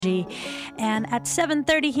And at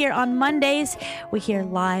 7:30 here on Mondays, we hear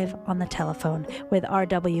live on the telephone with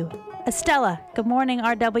RW. Estella, good morning,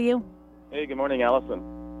 RW. Hey, good morning, Allison.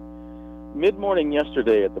 Mid-morning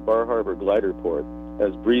yesterday at the Bar Harbor glider port,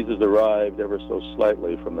 as breezes arrived ever so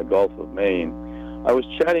slightly from the Gulf of Maine, I was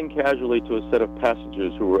chatting casually to a set of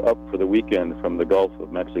passengers who were up for the weekend from the Gulf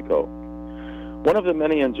of Mexico. One of the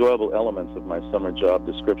many enjoyable elements of my summer job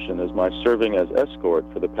description is my serving as escort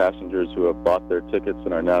for the passengers who have bought their tickets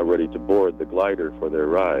and are now ready to board the glider for their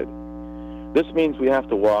ride. This means we have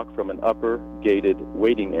to walk from an upper, gated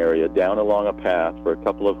waiting area down along a path for a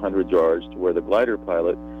couple of hundred yards to where the glider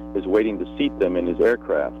pilot is waiting to seat them in his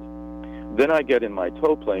aircraft. Then I get in my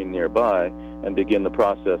tow plane nearby and begin the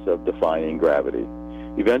process of defying gravity,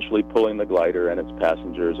 eventually pulling the glider and its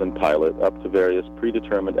passengers and pilot up to various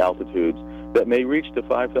predetermined altitudes that may reach to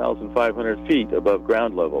 5,500 feet above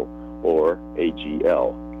ground level, or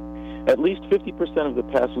AGL. At least 50% of the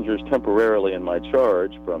passengers temporarily in my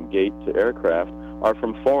charge, from gate to aircraft, are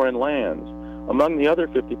from foreign lands. Among the other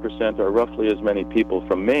 50% are roughly as many people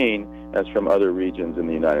from Maine as from other regions in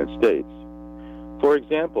the United States. For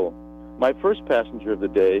example, my first passenger of the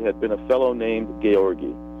day had been a fellow named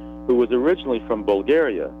Georgi, who was originally from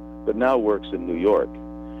Bulgaria, but now works in New York.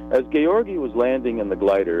 As Georgi was landing in the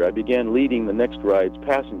glider, I began leading the next ride's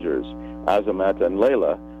passengers, Azamat and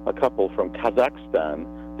Leila, a couple from Kazakhstan,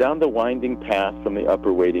 down the winding path from the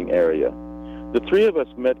upper waiting area. The three of us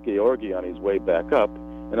met Georgi on his way back up,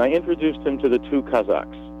 and I introduced him to the two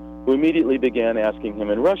Kazakhs, who immediately began asking him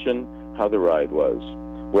in Russian how the ride was,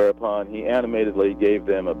 whereupon he animatedly gave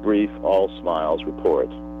them a brief, all-smiles report.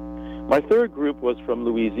 My third group was from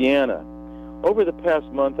Louisiana. Over the past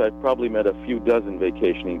month, I've probably met a few dozen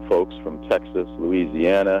vacationing folks from Texas,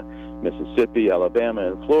 Louisiana, Mississippi,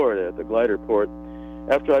 Alabama, and Florida at the glider port.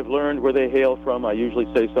 After I've learned where they hail from, I usually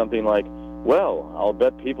say something like, "Well, I'll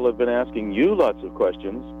bet people have been asking you lots of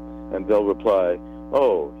questions," and they'll reply,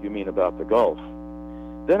 "Oh, you mean about the Gulf?"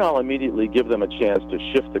 Then I'll immediately give them a chance to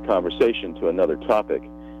shift the conversation to another topic,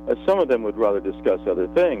 as some of them would rather discuss other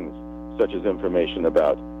things, such as information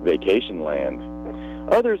about vacation land.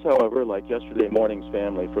 Others, however, like yesterday morning's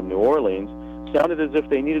family from New Orleans, sounded as if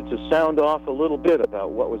they needed to sound off a little bit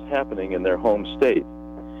about what was happening in their home state.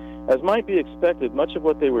 As might be expected, much of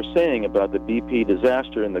what they were saying about the BP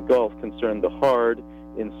disaster in the Gulf concerned the hard,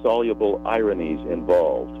 insoluble ironies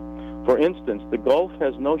involved. For instance, the Gulf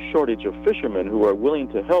has no shortage of fishermen who are willing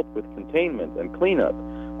to help with containment and cleanup,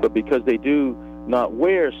 but because they do not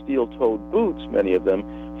wear steel-toed boots, many of them,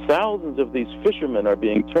 thousands of these fishermen are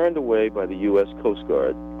being turned away by the U.S. Coast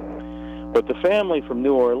Guard. But the family from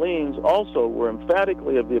New Orleans also were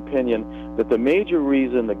emphatically of the opinion that the major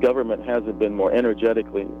reason the government hasn't been more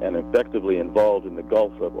energetically and effectively involved in the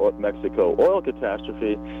Gulf of Mexico oil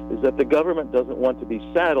catastrophe is that the government doesn't want to be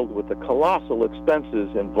saddled with the colossal expenses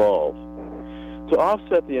involved. To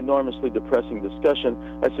offset the enormously depressing discussion,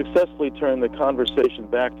 I successfully turned the conversation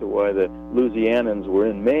back to why the Louisianans were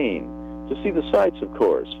in Maine, to see the sights, of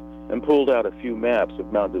course, and pulled out a few maps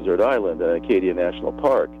of Mount Desert Island and Acadia National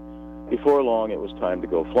Park. Before long, it was time to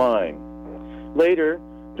go flying. Later,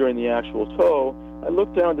 during the actual tow, I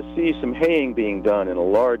looked down to see some haying being done in a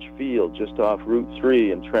large field just off Route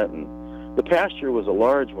 3 in Trenton. The pasture was a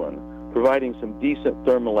large one, providing some decent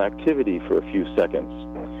thermal activity for a few seconds.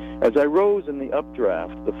 As I rose in the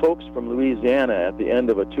updraft, the folks from Louisiana at the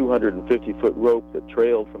end of a 250-foot rope that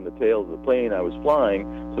trailed from the tail of the plane I was flying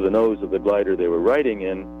to the nose of the glider they were riding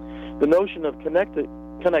in, the notion of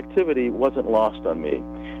connectivity wasn't lost on me,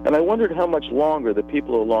 and I wondered how much longer the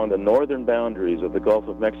people along the northern boundaries of the Gulf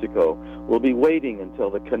of Mexico will be waiting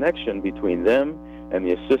until the connection between them and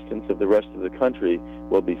the assistance of the rest of the country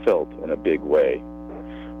will be felt in a big way.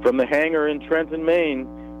 From the hangar in Trenton, Maine,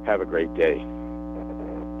 have a great day.